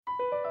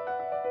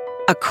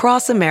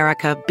Across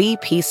America,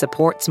 BP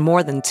supports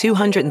more than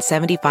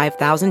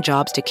 275,000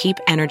 jobs to keep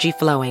energy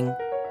flowing.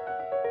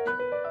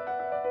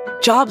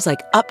 Jobs like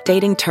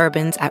updating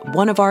turbines at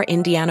one of our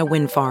Indiana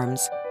wind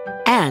farms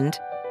and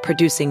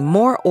producing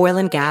more oil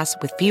and gas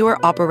with fewer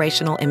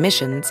operational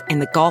emissions in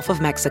the Gulf of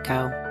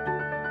Mexico.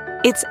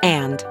 It's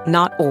and,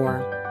 not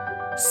or.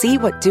 See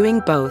what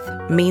doing both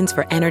means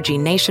for energy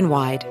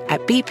nationwide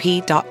at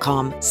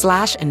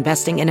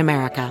bp.com/investing in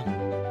America.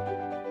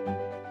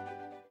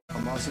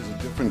 Hamas is a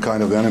different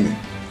kind of enemy.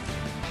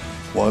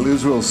 While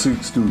Israel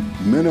seeks to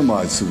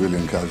minimize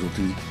civilian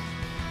casualties,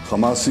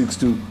 Hamas seeks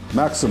to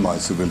maximize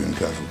civilian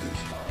casualties.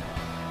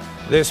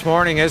 This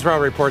morning, Israel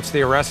reports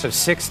the arrest of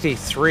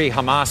 63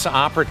 Hamas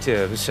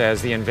operatives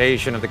as the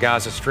invasion of the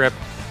Gaza Strip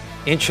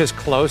inches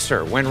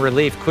closer. When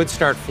relief could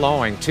start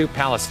flowing, 2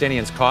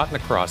 Palestinians caught in the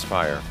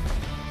crossfire.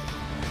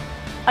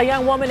 A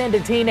young woman and a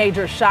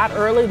teenager shot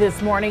early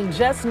this morning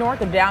just north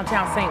of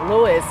downtown St.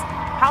 Louis.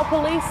 How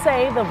police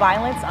say the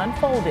violence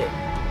unfolded.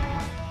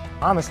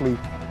 Honestly,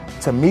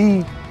 to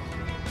me,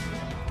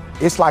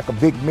 it's like a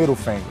big middle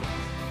finger.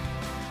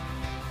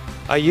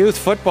 A youth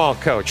football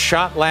coach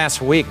shot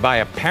last week by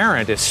a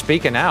parent is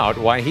speaking out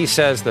why he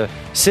says the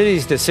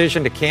city's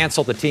decision to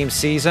cancel the team's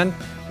season,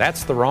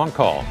 that's the wrong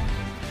call.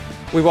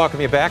 We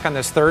welcome you back on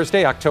this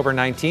Thursday, October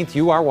 19th.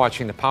 You are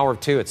watching The Power of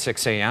Two at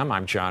 6 a.m.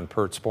 I'm John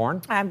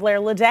Pertzborn. I'm Blair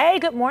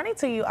Leday. Good morning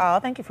to you all.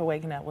 Thank you for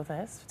waking up with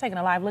us. We're taking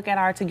a live look at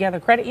our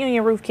Together Credit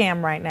Union roof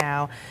cam right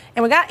now.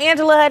 And we got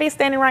Angela Huddy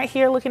standing right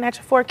here looking at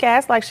your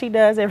forecast like she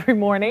does every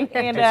morning.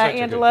 And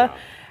Angela,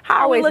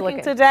 how are we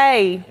looking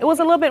today? It was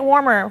a little bit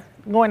warmer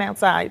going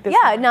outside this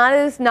morning.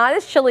 not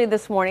as chilly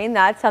this morning.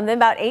 That's something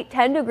about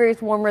 8-10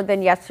 degrees warmer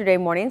than yesterday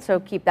morning, so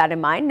keep that in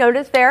mind.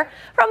 Notice there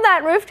from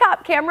that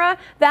rooftop camera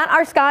that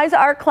our skies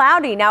are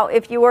cloudy. Now,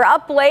 if you were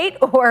up late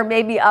or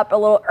maybe up a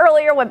little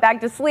earlier, went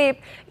back to sleep,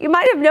 you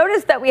might have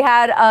noticed that we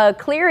had a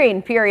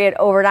clearing period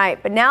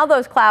overnight, but now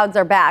those clouds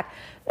are back.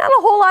 Not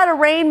a whole lot of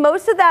rain,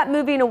 most of that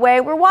moving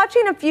away. We're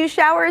watching a few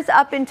showers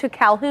up into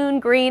Calhoun,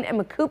 Greene, and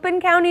Macoupin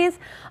counties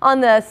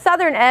on the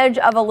southern edge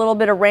of a little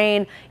bit of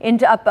rain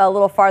into up a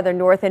little farther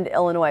north into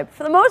Illinois.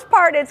 For the most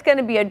part, it's going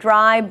to be a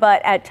dry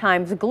but at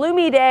times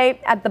gloomy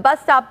day. At the bus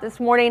stop this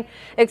morning,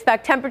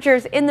 expect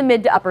temperatures in the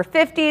mid to upper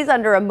 50s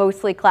under a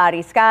mostly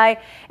cloudy sky.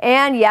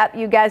 And yep,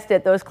 you guessed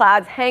it, those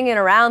clouds hanging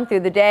around through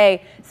the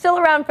day. Still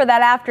around for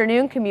that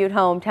afternoon commute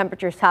home,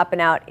 temperatures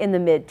topping out in the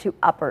mid to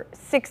upper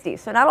 60s.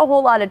 So not a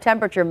whole lot of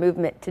temperature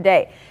movement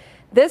today.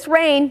 This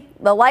rain,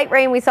 the light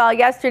rain we saw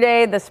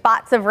yesterday, the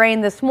spots of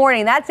rain this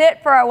morning, that's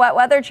it for our wet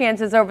weather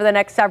chances over the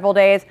next several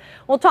days.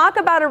 We'll talk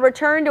about a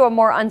return to a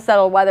more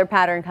unsettled weather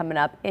pattern coming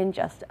up in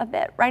just a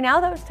bit. Right now,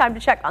 though, it's time to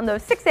check on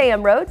those 6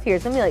 a.m. roads.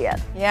 Here's Amelia.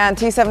 Yeah, and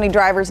 270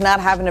 drivers not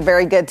having a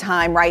very good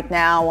time right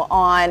now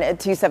on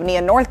 270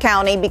 in North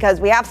County because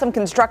we have some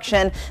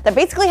construction that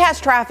basically has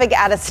traffic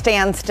at a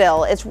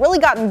standstill. It's really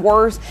gotten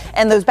worse,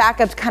 and those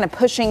backups kind of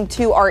pushing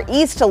to our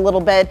east a little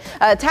bit,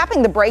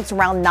 tapping the brakes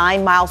around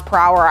 9 miles per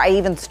hour.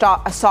 I even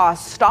saw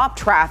stop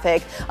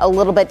traffic a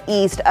little bit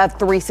east of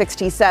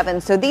 367.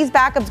 So these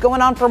backups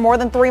going on for more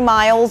than 3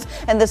 miles,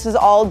 and this is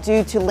all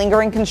due to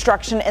lingering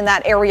construction in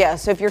that area.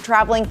 So if you're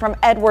traveling from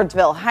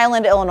Edwardsville,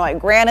 Highland, Illinois,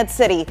 Granite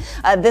City,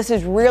 this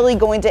is really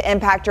going to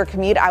impact your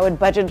commute. I would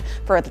budget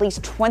for at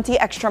least 20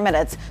 extra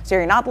minutes so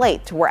you're not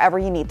late to wherever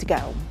you need to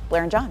go.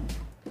 Blair and John.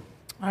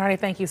 All right,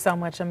 thank you so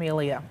much,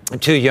 Amelia.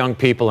 2 young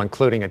people,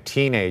 including a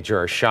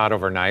teenager, are shot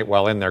overnight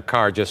while in their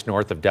car just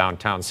north of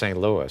downtown St.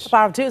 Louis.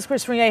 Power 2's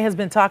Chris Regnier has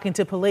been talking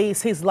to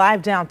police. He's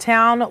live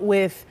downtown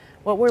with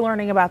what we're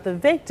learning about the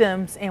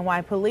victims and why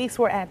police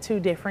were at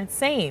 2 different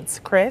scenes.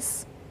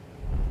 Chris?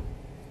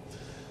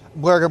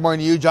 Blair, good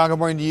morning to you. John, good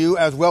morning to you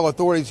as well.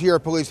 Authorities here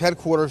at police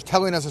headquarters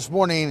telling us this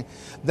morning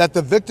that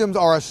the victims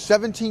are a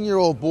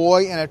 17-year-old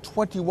boy and a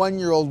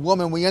 21-year-old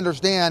woman. We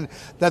understand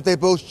that they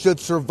both should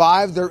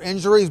survive their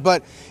injuries,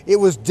 but it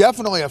was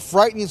definitely a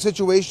frightening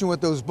situation with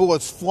those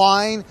bullets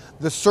flying.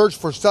 The search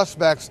for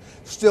suspects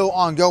still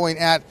ongoing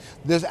at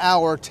this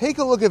hour. Take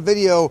a look at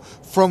video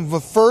from the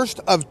first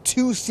of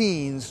 2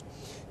 scenes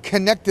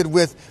connected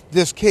with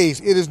this case.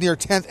 It is near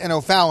 10th and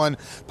O'Fallon.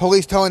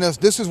 Police telling us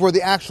this is where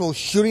the actual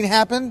shooting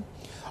happened.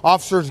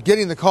 Officers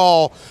getting the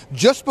call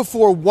just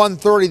before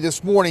 1:30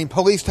 this morning.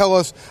 Police tell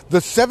us the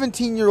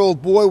 17-year-old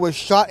boy was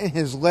shot in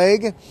his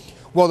leg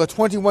while the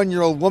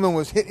 21-year-old woman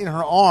was hit in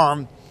her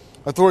arm.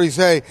 Authorities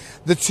say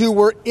the 2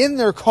 were in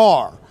their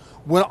car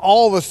when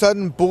all of a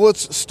sudden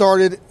bullets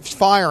started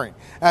firing.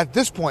 At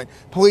this point,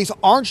 police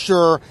aren't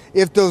sure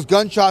if those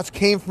gunshots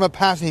came from a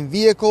passing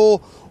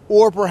vehicle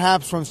or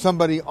perhaps from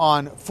somebody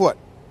on foot.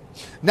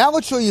 Now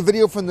let's show you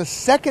video from the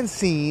second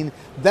scene.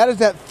 That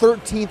is at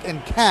 13th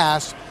and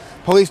Cass.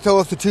 Police tell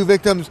us the 2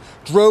 victims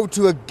drove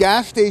to a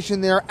gas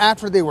station there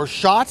after they were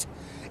shot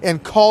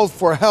and called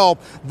for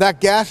help. That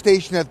gas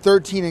station at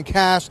 13th and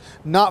Cass,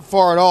 not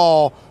far at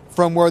all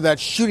from where that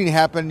shooting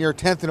happened near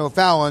 10th and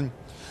O'Fallon.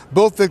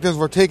 Both victims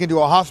were taken to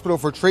a hospital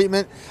for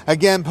treatment.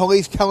 Again,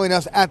 police telling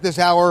us at this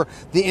hour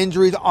the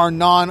injuries are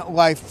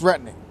non-life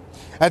threatening.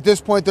 At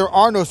this point, there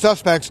are no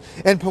suspects,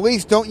 and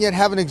police don't yet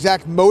have an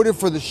exact motive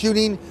for the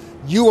shooting.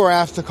 You are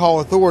asked to call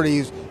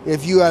authorities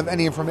if you have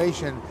any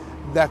information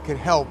that could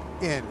help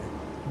in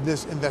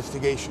this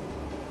investigation.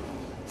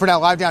 For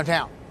now, live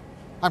downtown,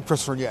 I'm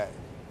Christopher Ye.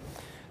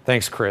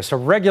 Thanks, Chris. A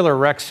regular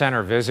rec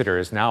center visitor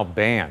is now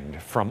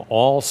banned from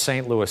all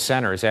St. Louis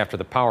centers after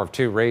the Power of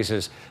Two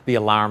raises the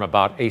alarm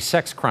about a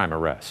sex crime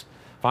arrest.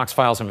 Fox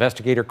Files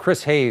investigator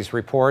Chris Hayes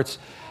reports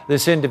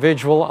this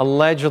individual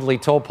allegedly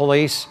told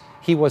police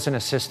he was an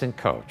assistant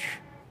coach.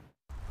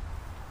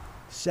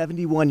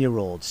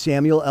 71-year-old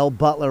Samuel L.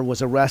 Butler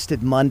was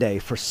arrested Monday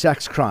for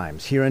sex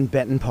crimes here in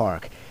Benton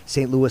Park.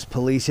 St. Louis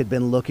police had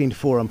been looking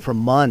for him for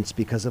months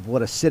because of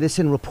what a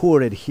citizen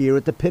reported here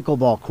at the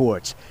pickleball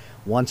courts.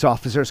 Once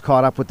officers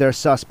caught up with their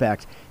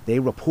suspect, they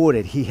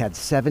reported he had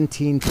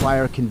 17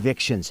 prior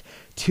convictions,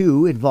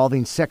 2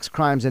 involving sex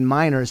crimes and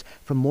minors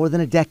from more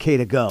than a decade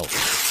ago.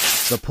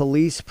 The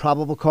police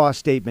probable cause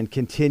statement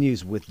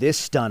continues with this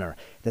stunner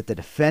that the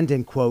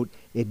defendant, quote,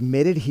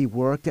 admitted he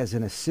worked as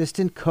an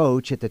assistant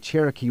coach at the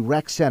Cherokee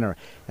Rec Center.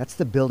 That's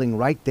the building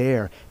right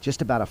there,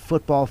 just about a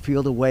football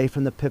field away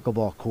from the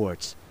pickleball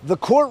courts. The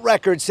court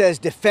record says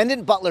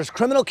defendant Butler's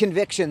criminal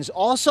convictions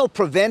also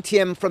prevent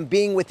him from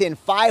being within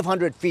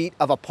 500 feet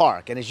of a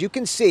park. And as you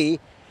can see,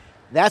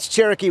 that's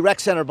Cherokee Rec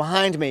Center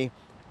behind me,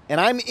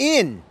 and I'm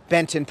in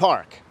Benton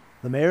Park.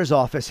 The mayor's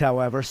office,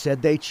 however,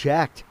 said they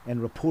checked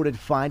and reported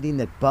finding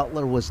that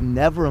Butler was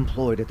never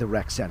employed at the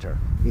rec center.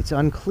 It's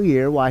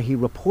unclear why he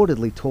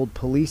reportedly told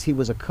police he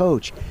was a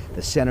coach.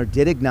 The center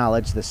did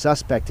acknowledge the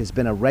suspect has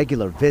been a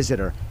regular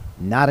visitor.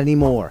 Not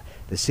anymore.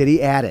 The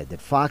city added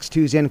that Fox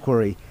 2's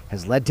inquiry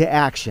has led to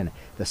action.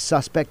 The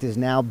suspect is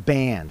now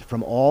banned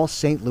from all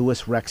St.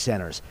 Louis rec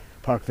centers.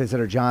 Park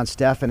visitor John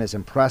Steffen is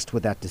impressed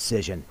with that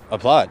decision.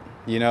 Applaud.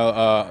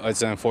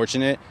 It's an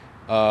unfortunate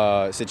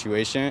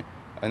situation.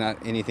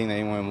 Not anything that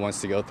anyone wants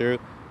to go through,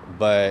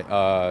 but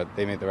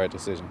they made the right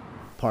decision.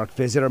 Park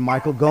visitor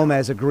Michael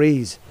Gomez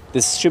agrees.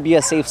 This should be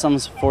a safe zone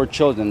for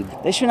children.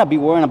 They should not be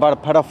worrying about a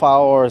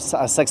pedophile or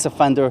a sex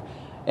offender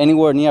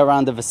anywhere near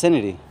around the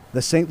vicinity.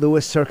 The St.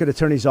 Louis Circuit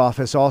Attorney's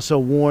Office also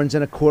warns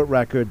in a court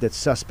record that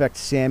suspect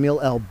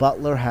Samuel L.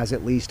 Butler has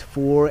at least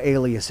 4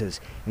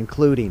 aliases,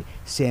 including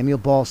Samuel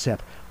Balsep,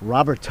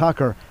 Robert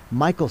Tucker,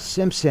 Michael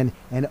Simpson,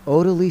 and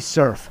Odalie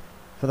Surf.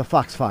 For the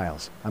Fox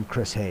Files, I'm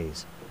Chris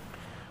Hayes.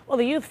 Well,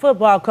 the youth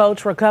football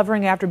coach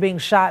recovering after being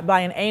shot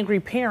by an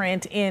angry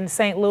parent in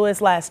St. Louis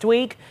last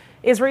week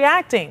is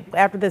reacting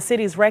after the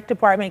city's rec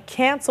department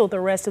canceled the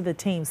rest of the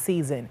team's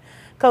season.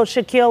 Coach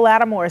Shaquille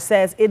Lattimore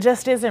says it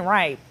just isn't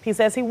right. He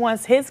says he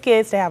wants his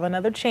kids to have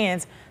another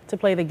chance to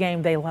play the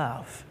game they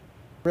love.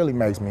 Really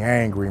makes me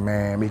angry,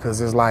 man,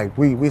 because it's like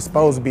we're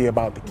supposed to be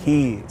about the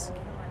kids.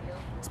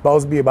 It's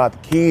supposed to be about the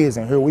kids,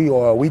 and here we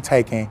are, we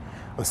taking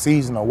a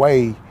season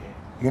away,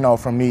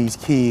 from these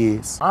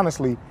kids.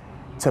 Honestly,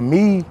 to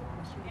me,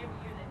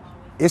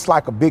 it's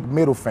like a big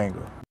middle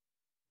finger.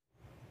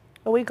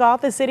 We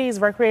called the city's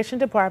recreation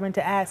department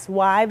to ask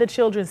why the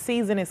children's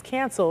season is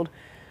canceled.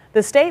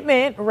 The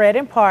statement read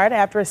in part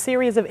after a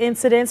series of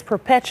incidents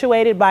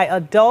perpetuated by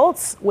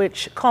adults,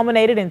 which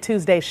culminated in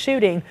Tuesday's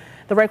shooting.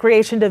 The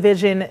recreation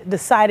division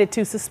decided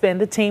to suspend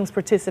the team's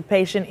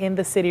participation in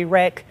the City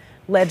Rec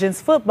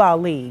Legends Football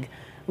League.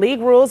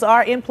 League rules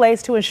are in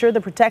place to ensure the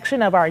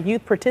protection of our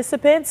youth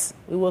participants.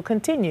 We will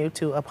continue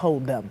to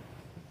uphold them.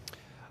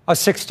 A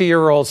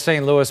 60-year-old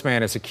St. Louis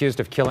man is accused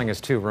of killing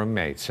his 2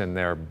 roommates in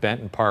their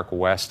Benton Park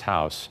West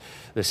house.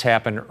 This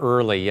happened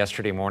early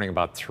yesterday morning,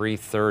 about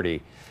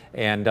 3:30.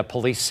 And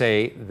police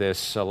say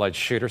this alleged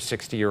shooter,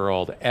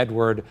 60-year-old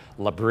Edward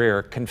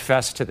Labriere,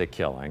 confessed to the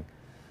killing.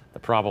 The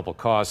probable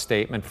cause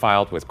statement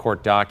filed with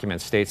court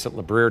documents states that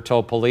Labriere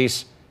told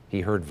police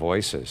he heard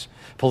voices.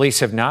 Police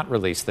have not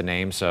released the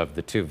names of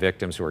the 2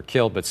 victims who were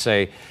killed, but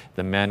say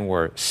the men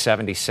were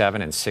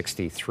 77 and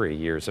 63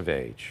 years of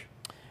age.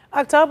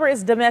 October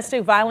is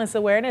Domestic Violence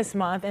Awareness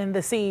Month, and the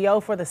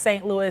CEO for the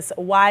St. Louis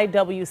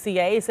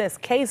YWCA says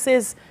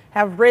cases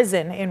have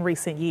risen in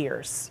recent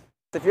years.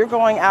 If you're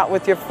going out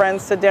with your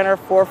friends to dinner,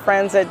 4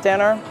 friends at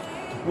dinner,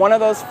 one of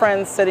those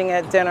friends sitting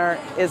at dinner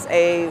is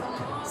a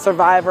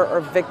survivor or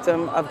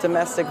victim of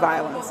domestic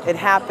violence. It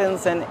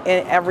happens in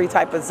every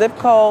type of zip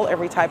code,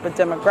 every type of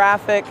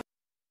demographic.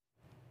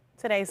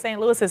 Today, St.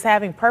 Louis is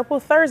having Purple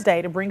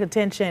Thursday to bring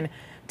attention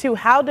to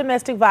how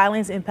domestic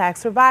violence impacts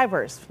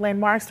survivors.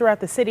 Landmarks throughout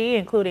the city,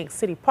 including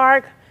City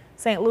Park,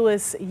 St.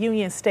 Louis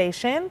Union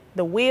Station,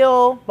 The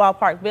Wheel,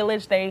 Ballpark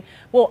Village, they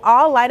will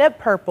all light up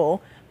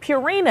purple.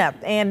 Purina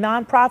and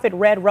nonprofit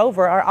Red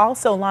Rover are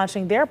also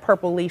launching their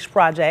Purple Leash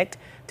project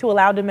to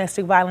allow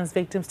domestic violence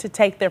victims to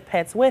take their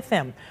pets with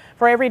them.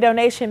 For every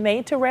donation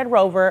made to Red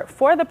Rover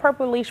for the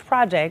Purple Leash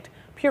project,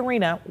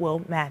 Purina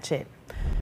will match it.